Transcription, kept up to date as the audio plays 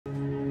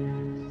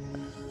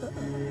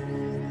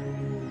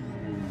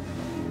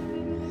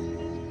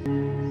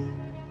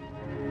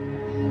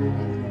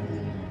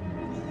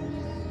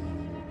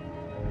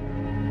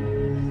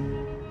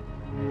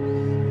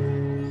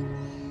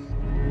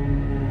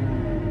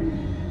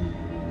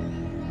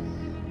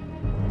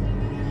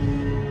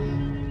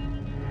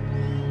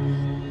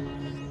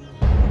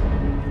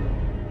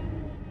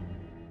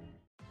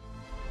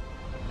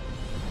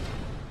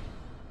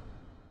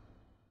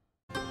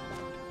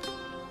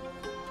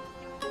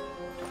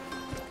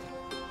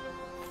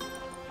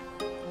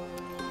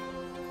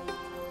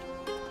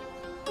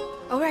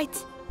All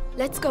right,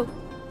 let's go.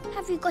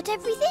 Have you got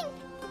everything?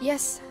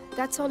 Yes,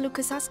 that's all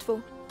Lucas asked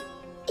for.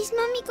 Is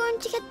Mummy going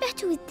to get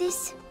better with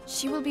this?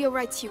 She will be all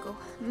right, Hugo.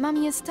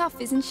 Mummy is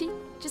tough, isn't she?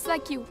 Just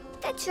like you.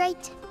 That's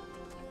right.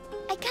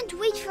 I can't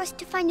wait for us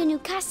to find a new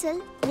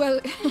castle. Well,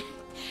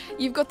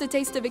 you've got the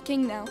taste of a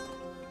king now.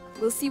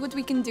 We'll see what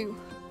we can do.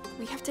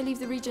 We have to leave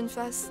the region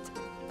first.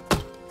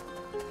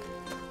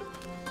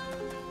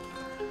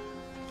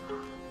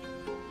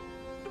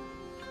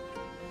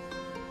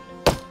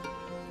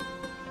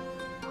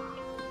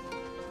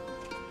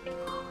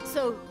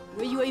 So,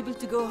 were you able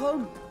to go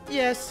home?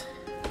 Yes.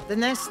 The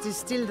nest is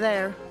still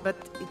there, but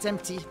it's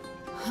empty.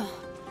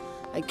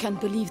 I can't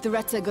believe the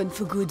rats are gone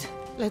for good.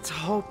 Let's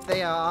hope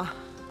they are.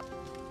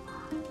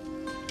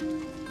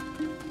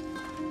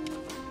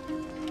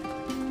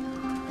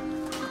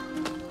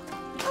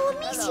 Oh,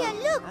 Amicia,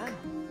 look! Huh?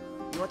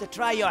 You want to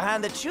try your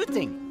hand at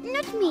shooting?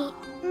 Not me.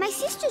 My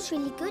sister's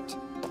really good.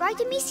 Right,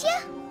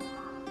 Amicia?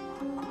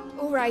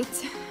 All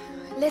right,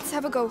 let's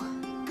have a go.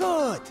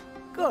 Good,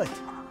 good.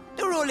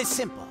 The rule is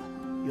simple.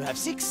 You have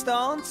 6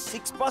 stones,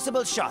 6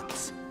 possible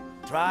shots.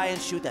 Try and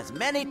shoot as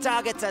many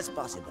targets as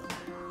possible.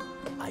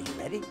 Are you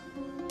ready?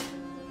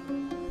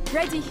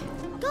 Ready.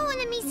 Go on,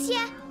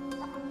 Amicia.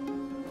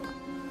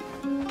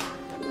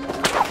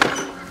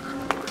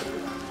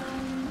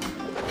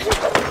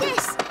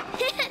 Yes!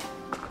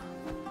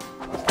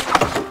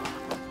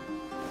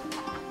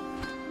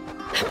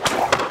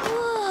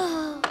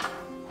 Whoa!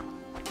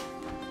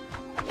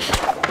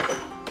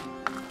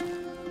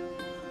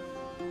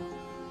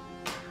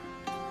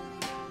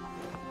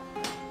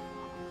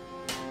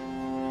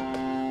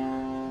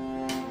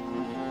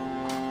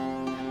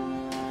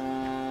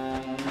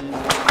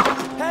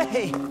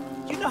 Hey,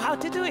 you know how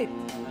to do it.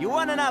 You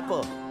won an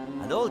apple.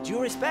 And all due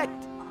respect.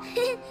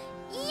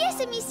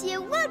 Yes, Amicia,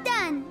 well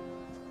done!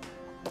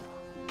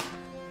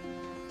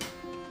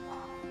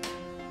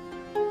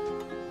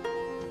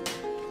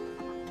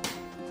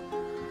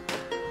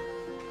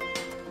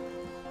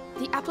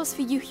 The apple's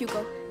for you,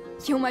 Hugo.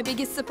 You're my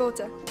biggest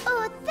supporter.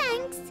 Oh,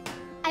 thanks.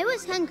 I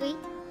was hungry.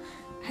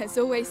 As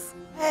always.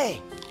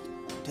 Hey,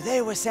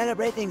 today we're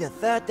celebrating the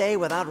 3rd day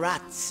without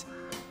rats.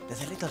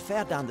 There's a little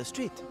fair down the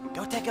street.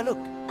 Go take a look.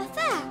 A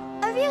fair?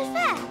 A real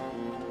fair?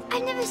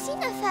 I've never seen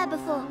a fair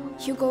before.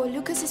 Hugo,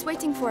 Lucas is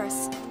waiting for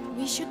us.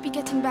 We should be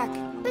getting back.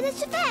 But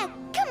it's a fair.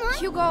 Come on.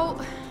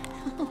 Hugo!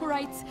 All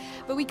right,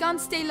 but we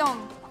can't stay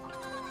long.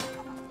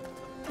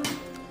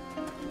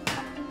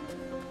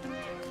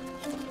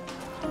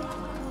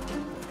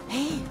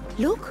 Hey,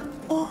 look!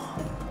 Oh,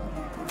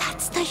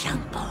 that's the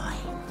young boy.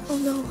 Oh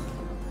no.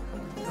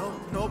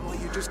 No, boy,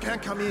 you just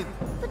can't come in.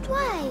 But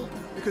why?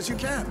 Because you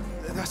can.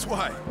 That's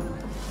why.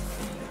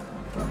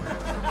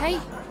 Hey,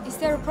 is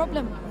there a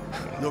problem?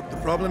 Look, the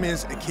problem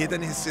is a kid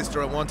and his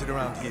sister are wanted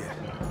around here.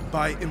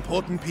 By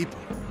important people.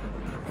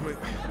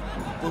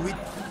 We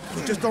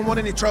just don't want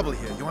any trouble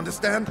here, you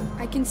understand?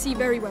 I can see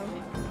very well.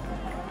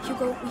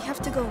 Hugo, we have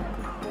to go.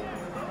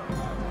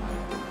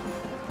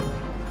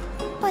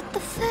 But the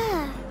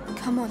fair.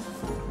 Come on.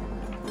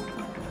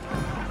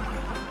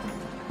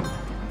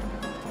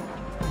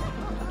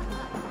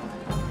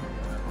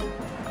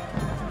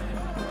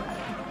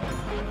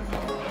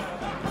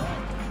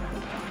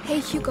 Hey,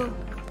 Hugo.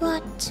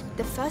 What?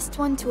 The first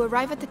one to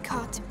arrive at the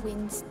cart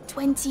wins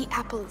 20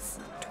 apples.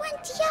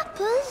 20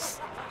 apples?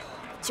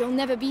 But you'll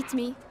never beat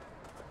me.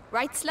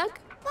 Right, Slug?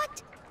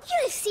 What?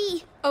 You'll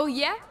see. Oh,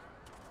 yeah?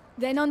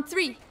 Then on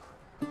 3.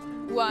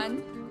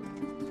 1,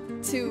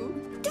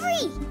 2... 3!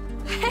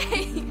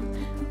 Hey!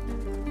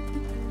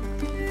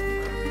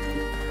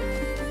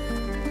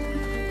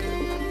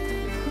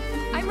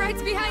 I'm right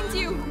behind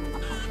you!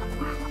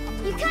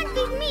 You can't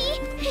beat me!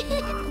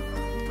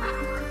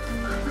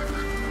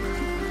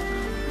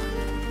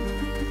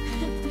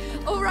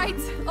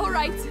 All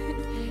right.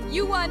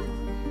 You won.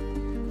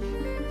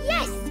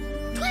 Yes!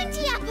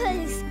 20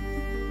 apples!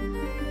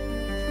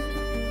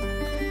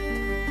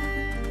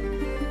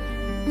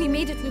 We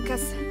made it,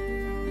 Lucas.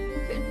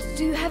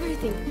 Do you have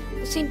everything?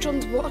 The St.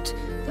 John's wort,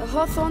 the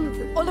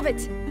hawthorn, all of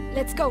it.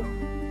 Let's go.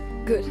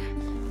 Good.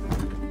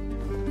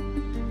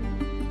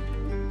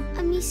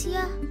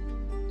 Amicia,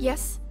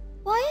 Yes?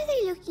 why are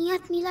they looking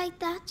at me like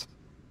that?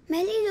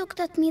 Melly looked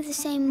at me the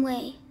same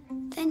way.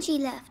 Then she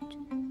left.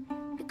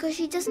 Because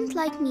she doesn't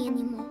like me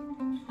anymore.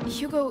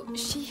 Hugo,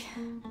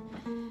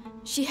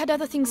 she had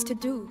other things to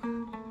do.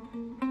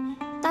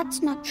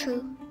 That's not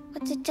true,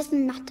 but it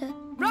doesn't matter.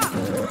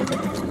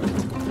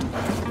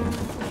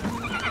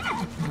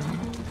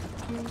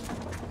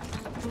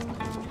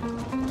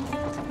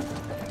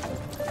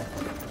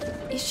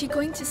 she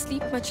going to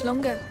sleep much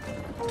longer?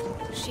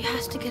 She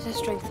has to get her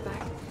strength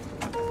back.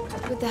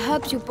 With the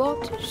herbs you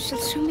bought, she'll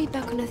soon be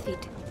back on her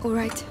feet. All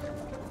right.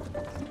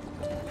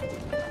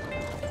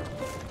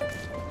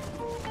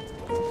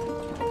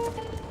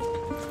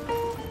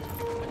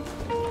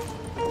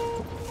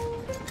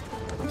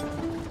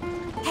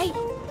 Hey,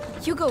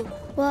 Hugo.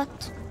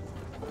 What?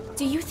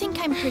 Do you think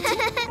I'm pretty?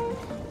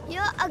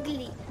 You're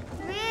ugly.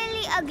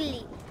 Really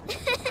ugly.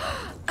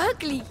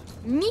 Ugly?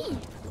 Me?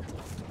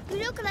 You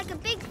look like a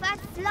big fat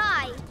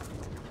fly.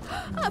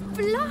 A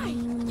fly?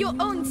 Your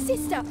own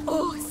sister?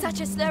 Oh, such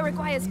a slur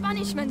requires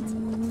punishment.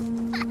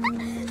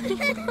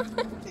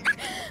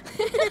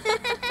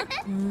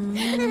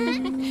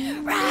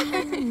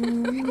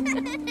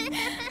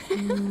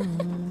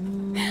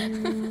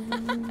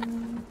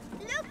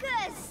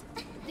 Lucas!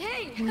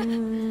 Hey!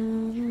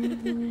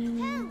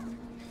 Help!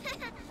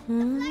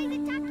 Fly's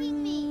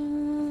attacking me!